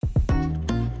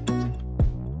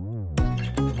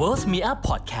Worth Me Up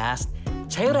Podcast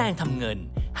ใช้แรงทำเงิน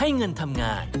ให้เงินทำง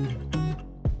าน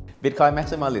Bitcoin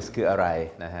Maximalist คืออะไร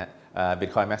นะฮะ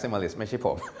Bitcoin Maximalist ไม่ใช่ผ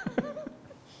ม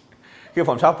คือผ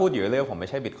มชอบพูดอยู่เรื่อยๆผมไม่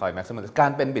ใช่ Bitcoin Maximalist กา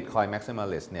รเป็น Bitcoin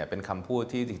Maximalist เนี่ยเป็นคำพูด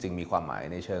ที่จริงๆมีความหมาย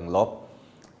ในเชิงลบ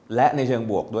และในเชิง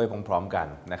บวกด้วยพร้อมๆกัน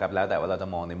นะครับแล้วแต่ว่าเราจะ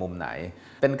มองในมุมไหน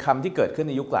เป็นคำที่เกิดขึ้นใ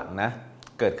นยุคหลังนะ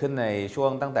เกิดขึ้นในช่ว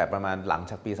งตั้งแต่ประมาณหลัง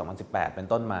จากปี 2018 เป็น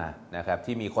ต้นมานะครับ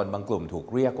ที่มีคนบางกลุ่มถูก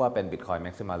เรียกว่าเป็น Bitcoin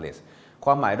Maximalist ค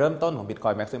วามหมายเริ่มต้นของ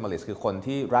Bitcoin Maximalist คือคน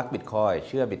ที่รัก Bitcoin เ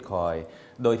ชื่อ Bitcoin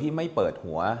โดยที่ไม่เปิด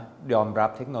หัวยอมรับ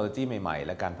เทคโนโลยีใหม่ๆแ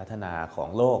ละการพัฒนาของ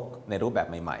โลกในรูปแบบ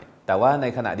ใหม่ๆแต่ว่าใน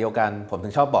ขณะเดียวกันผมถึ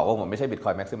งชอบบอกว่าผมไม่ใช่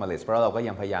Bitcoin Maximalist เพราะเราก็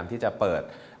ยังพยายามที่จะเปิด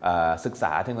ศึกษ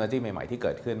าเทคโนโลยีใหม่ๆที่เ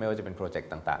กิดขึ้นไม่ว่าจะเป็นโปรเจกต์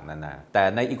ต่างๆนานาแต่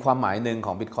ในอีกความหมายหนึ่งข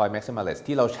อง Bitcoin Maximalist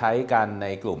ที่เราใช้กันใน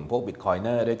กลุ่มพวก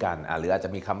Bitcoiner ด้วยกันหรืออาจจ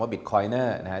ะมีคำว่า Bitcoiner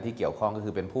นะฮะที่เกี่ยวข้องก็คื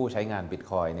อเป็นผู้ใช้งาน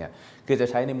Bitcoin เนี่ยคือจะ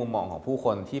ใช้ในมุมมองของผู้ค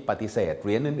นที่ปฏิเสธเห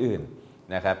รียญอื่น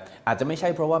ๆนะครับอาจจะไม่ใช่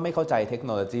เพราะว่าไม่เข้าใจเทคโน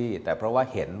โลยีแต่เพราะว่า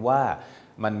เห็นว่า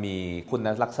มันมีคุณ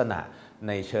ลักษณะใ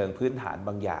นเชิงพื้นฐานบ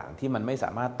างอย่างที่มันไม่ส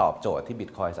ามารถตอบโจทย์ที่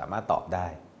Bitcoin สามารถตอบได้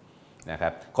นะครั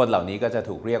บคนเหล่านี้ก็จะ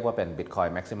ถูกเรียกว่าเป็น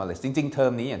Bitcoin Maximalist จริงๆเทอ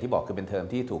มนี้อย่างที่บอกคือเป็นเทอม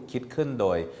ที่ถูกคิดขึ้นโด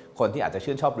ยคนที่อาจจะ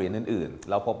ชื่นชอบเหรียญอื่นๆ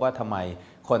เราพบว่าทำไม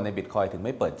คนใน Bitcoin ถึงไ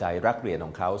ม่เปิดใจรักเหรียญข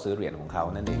องเขาซื้อเหรียญของเขา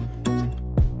นั่นเอง